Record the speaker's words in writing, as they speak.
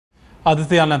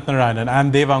Aditi Anantnarayanan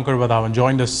and Devankar Vadhavan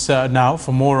joined us now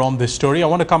for more on this story. I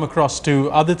want to come across to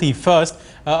Aditi first.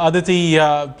 Aditi,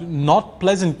 not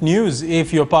pleasant news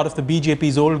if you're part of the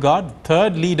BJP's old guard,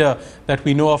 third leader that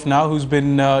we know of now who's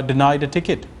been denied a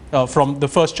ticket from the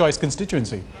first choice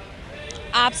constituency.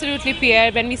 Absolutely, Pierre.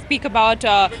 When we speak about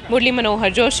Murli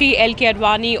Manohar Joshi, L K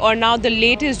Advani, or now the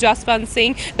latest Jaswant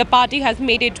Singh, the party has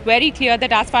made it very clear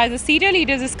that as far as the senior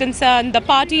leaders is concerned, the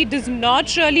party does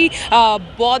not really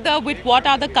bother with what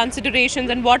are the considerations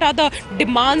and what are the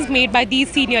demands made by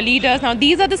these senior leaders. Now,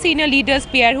 these are the senior leaders,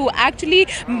 Pierre, who actually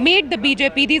made the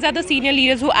BJP. These are the senior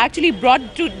leaders who actually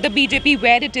brought to the BJP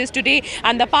where it is today.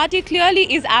 And the party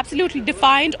clearly is absolutely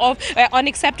defiant of on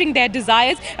accepting their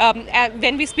desires.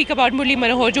 When we speak about Murli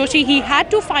Manohar Joshi, he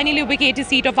had to finally vacate his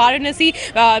seat of Varanasi.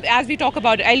 As we talk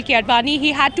about L K Advani,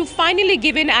 he had to finally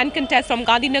give in and contest from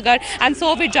Gandhinagar. And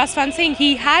so with Jaswant Singh,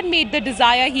 he had made the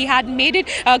desire, he had made it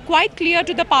quite clear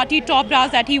to the party top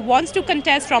brass that he wants to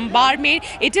contest from Barmer.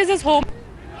 It is his home.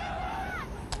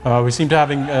 We seem to be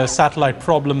having a satellite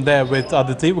problem there with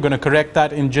Aditi. We're going to correct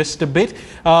that in just a bit.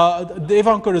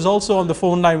 Devankar is also on the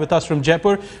phone line with us from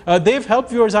Jaipur. They've helped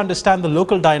viewers understand the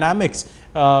local dynamics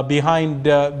behind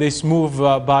this move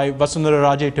by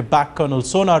Vasundhara to back Colonel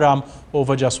Sonaram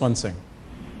over Jaswant Singh.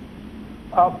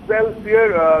 Well,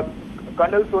 here,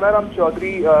 Colonel Sonaram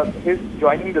Choudhru, his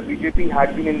joining the BJP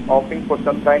had been in offing for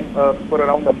some time, for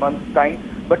around a month's time.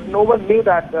 But no one knew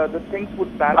that the things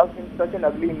would pan out in such an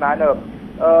ugly manner.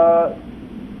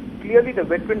 Clearly, the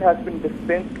veteran has been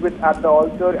dispensed with at the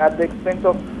altar at the expense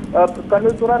of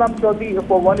Colonel Sonaram Choudhru.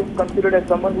 For one, is considered as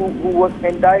someone who was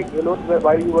entire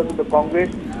while he was in the Congress.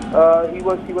 He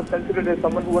was considered as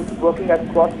someone who was working at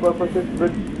cross purposes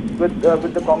with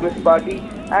the Congress party.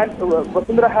 And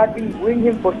Vasundhara had been wooing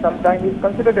him for some time. He is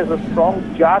considered as a strong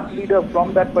Jat leader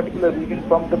from that particular region,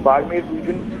 from the Barmer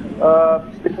region.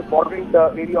 It's a bordering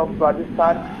area of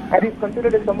Rajasthan, and he's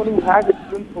considered as someone who has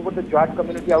influence over the Jat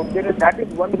community out there, and that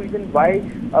is one reason why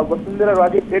Vasundhara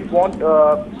Raje did want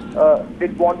Colonel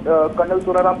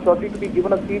Sonaram Choudhru to be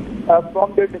given a seat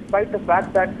from there, despite the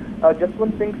fact that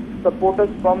Jaswant Singh's supporters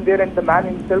from there and the man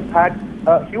himself had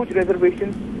huge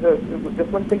reservations.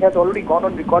 Jaswant Singh has already gone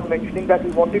on record mentioning that he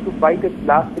wanted to fight his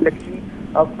last election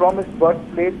from his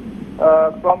birthplace,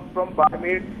 from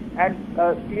Barmer. And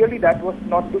clearly that was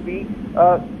not to be,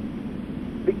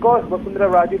 because Vasundhara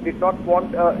Raje did not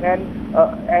want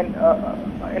an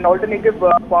alternative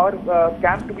power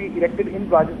camp to be erected in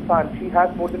Rajasthan. She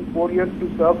has more than 4 years to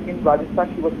serve in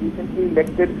Rajasthan. She was recently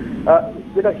elected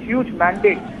with a huge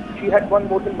mandate. She had won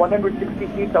more than 160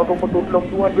 seats out of a total of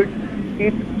 200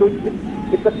 seats. So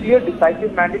it's a clear,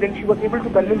 decisive mandate, and she was able to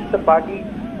convince the party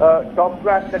top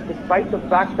brass that despite the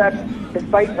fact that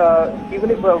even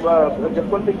if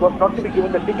Jaswant Singh was not to be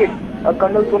given the ticket,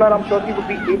 Colonel Sonaram Choudhru would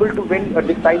be able to win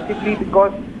decisively,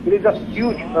 because it is a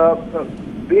huge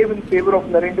wave in favor of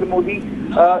Narendra Modi.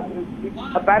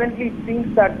 Apparently, it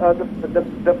seems that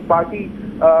the party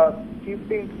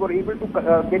chieftains were able to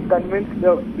get convinced,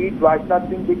 be it Rajnath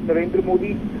Singh, be it Narendra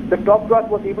Modi. The top brass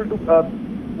was able to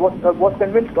was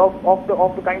convinced of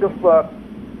the kind of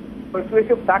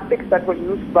persuasive tactics that were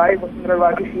used by Vasundhara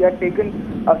Raje. She had taken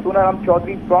Sonaram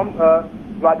Choudhru from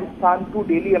Rajasthan to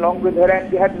Delhi along with her, and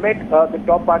they had met the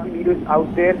top party leaders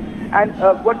out there. And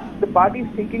what the party is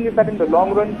thinking is that in the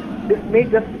long run, this may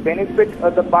just benefit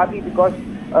the party, because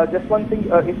Jaswant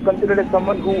Singh is considered as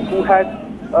someone who has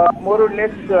more or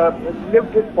less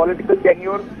lived his political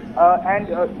tenure, and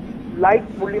like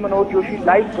Murli Manohar Joshi,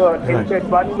 like L K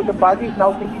Advani, with the party is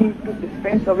now thinking to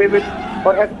dispense away with,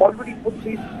 or has already put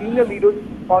these senior leaders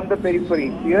on the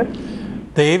periphery. Yes?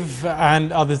 Dev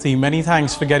and Aditi, many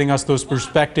thanks for getting us those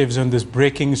perspectives on this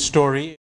breaking story.